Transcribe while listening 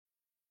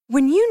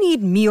When you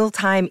need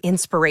mealtime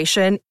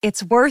inspiration,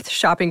 it's worth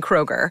shopping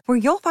Kroger, where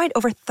you'll find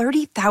over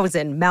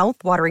 30,000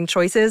 mouth-watering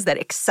choices that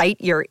excite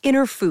your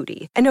inner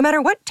foodie. And no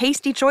matter what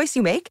tasty choice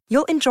you make,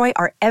 you'll enjoy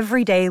our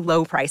everyday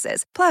low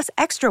prices, plus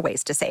extra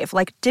ways to save,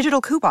 like digital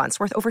coupons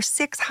worth over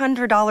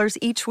 $600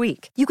 each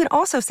week. You can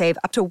also save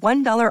up to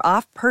 $1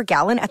 off per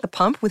gallon at the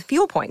pump with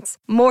fuel points.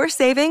 More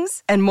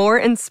savings and more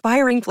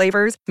inspiring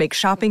flavors make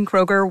shopping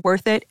Kroger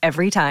worth it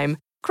every time.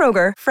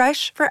 Kroger,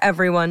 fresh for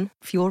everyone.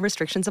 Fuel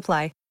restrictions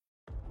apply.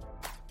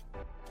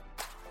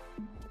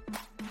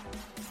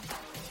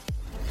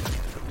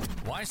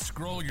 Why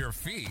scroll your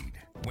feed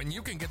when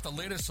you can get the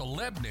latest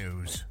celeb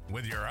news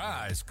with your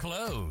eyes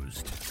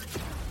closed?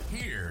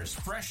 Here's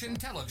fresh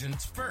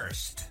intelligence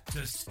first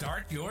to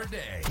start your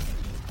day.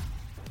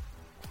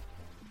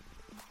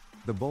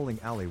 The bowling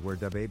alley where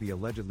DaBaby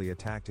allegedly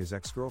attacked his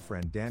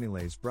ex-girlfriend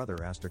DaniLeigh's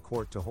brother asked a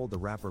court to hold the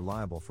rapper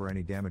liable for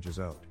any damages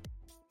owed.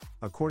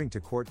 According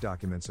to court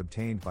documents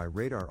obtained by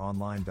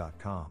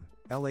RadarOnline.com,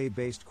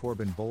 LA-based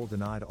Corbin Bowl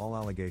denied all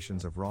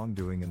allegations of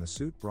wrongdoing in the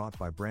suit brought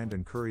by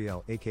Brandon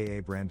Curiel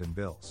aka Brandon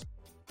Bills.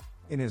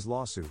 In his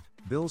lawsuit,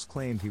 Bills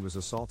claimed he was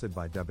assaulted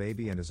by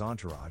DaBaby and his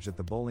entourage at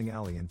the bowling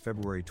alley in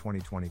February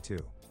 2022.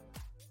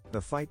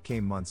 The fight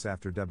came months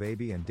after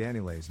DaBaby and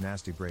DaniLeigh's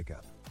nasty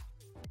breakup.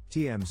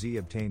 TMZ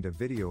obtained a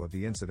video of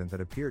the incident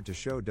that appeared to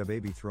show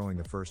DaBaby throwing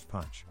the first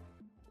punch.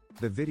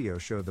 The video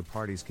showed the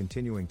parties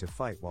continuing to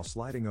fight while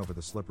sliding over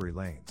the slippery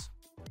lanes.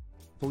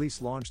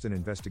 Police launched an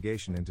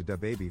investigation into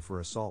DaBaby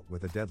for assault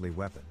with a deadly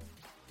weapon.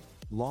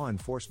 Law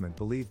enforcement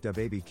believed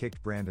DaBaby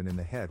kicked Brandon in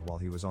the head while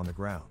he was on the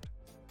ground.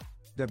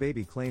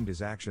 DaBaby claimed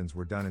his actions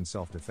were done in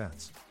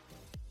self-defense.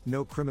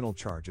 No criminal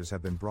charges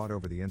have been brought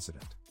over the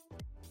incident.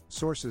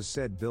 Sources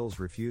said Bills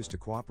refused to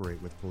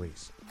cooperate with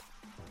police.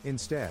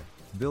 Instead,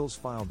 Bills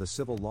filed a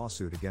civil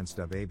lawsuit against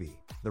DaBaby,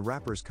 the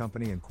rapper's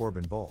company and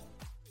Corbin Bowl.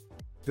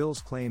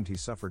 Bills claimed he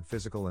suffered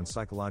physical and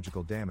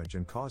psychological damage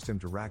and caused him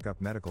to rack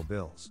up medical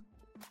bills.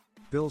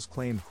 Bills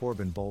claimed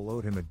Corbin Bowl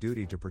owed him a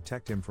duty to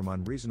protect him from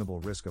unreasonable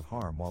risk of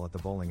harm while at the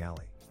bowling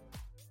alley.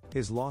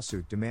 His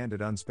lawsuit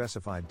demanded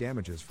unspecified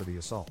damages for the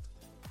assault.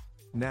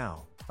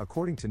 Now,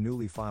 according to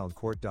newly filed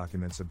court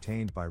documents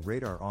obtained by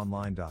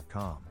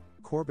RadarOnline.com,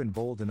 Corbin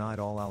Bowl denied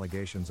all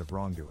allegations of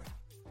wrongdoing.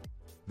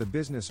 The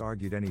business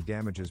argued any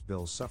damages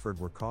Bills suffered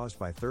were caused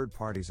by third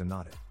parties and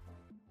not it.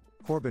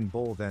 Corbin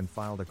Bowl then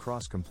filed a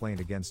cross-complaint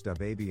against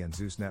DaBaby and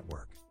Zeus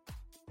Network.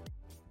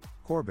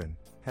 Corbin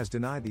has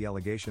denied the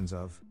allegations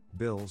of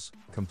Bills'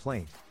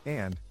 complaint,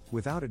 and,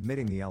 without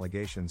admitting the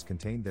allegations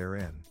contained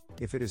therein,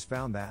 if it is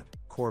found that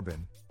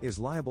Corbin is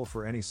liable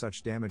for any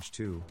such damage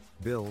to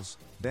Bills,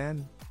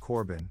 then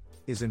Corbin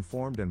is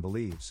informed and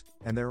believes,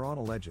 and thereon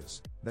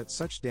alleges, that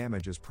such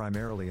damage is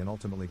primarily and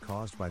ultimately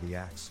caused by the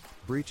acts,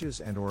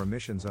 breaches and or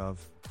omissions of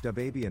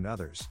DaBaby and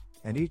others,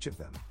 and each of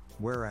them,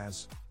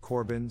 whereas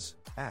Corbin's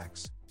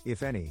acts,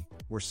 if any,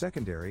 were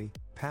secondary,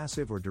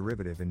 passive or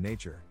derivative in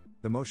nature,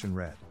 the motion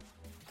read.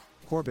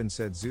 Corbin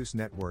said Zeus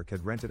Network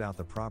had rented out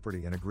the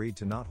property and agreed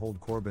to not hold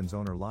Corbin's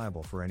owner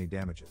liable for any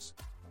damages.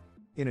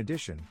 In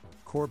addition,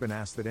 Corbin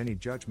asked that any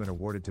judgment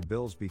awarded to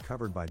Bills be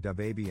covered by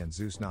DaBaby and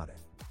Zeus not it.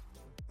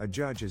 A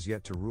judge is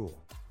yet to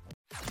rule.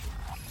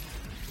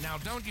 Now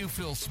don't you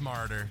feel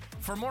smarter?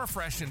 For more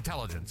fresh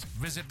intelligence,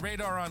 visit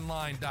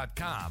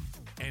RadarOnline.com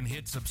and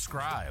hit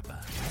subscribe.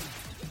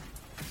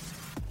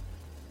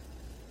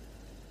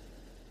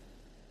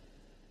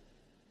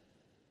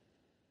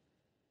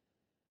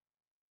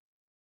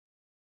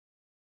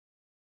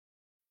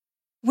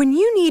 When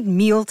you need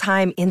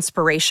mealtime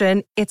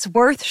inspiration, it's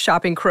worth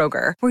shopping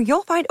Kroger, where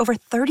you'll find over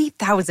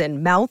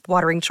 30,000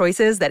 mouth-watering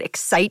choices that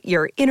excite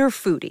your inner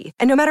foodie.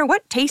 And no matter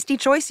what tasty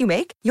choice you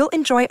make, you'll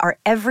enjoy our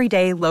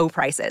everyday low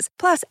prices,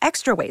 plus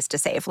extra ways to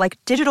save, like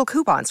digital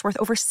coupons worth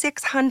over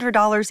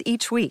 $600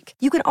 each week.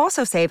 You can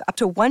also save up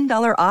to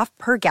 $1 off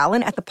per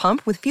gallon at the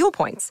pump with fuel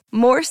points.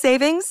 More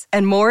savings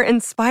and more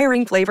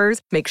inspiring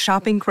flavors make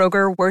shopping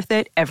Kroger worth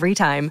it every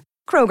time.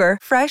 Kroger,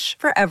 fresh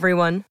for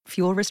everyone.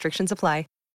 Fuel restrictions apply.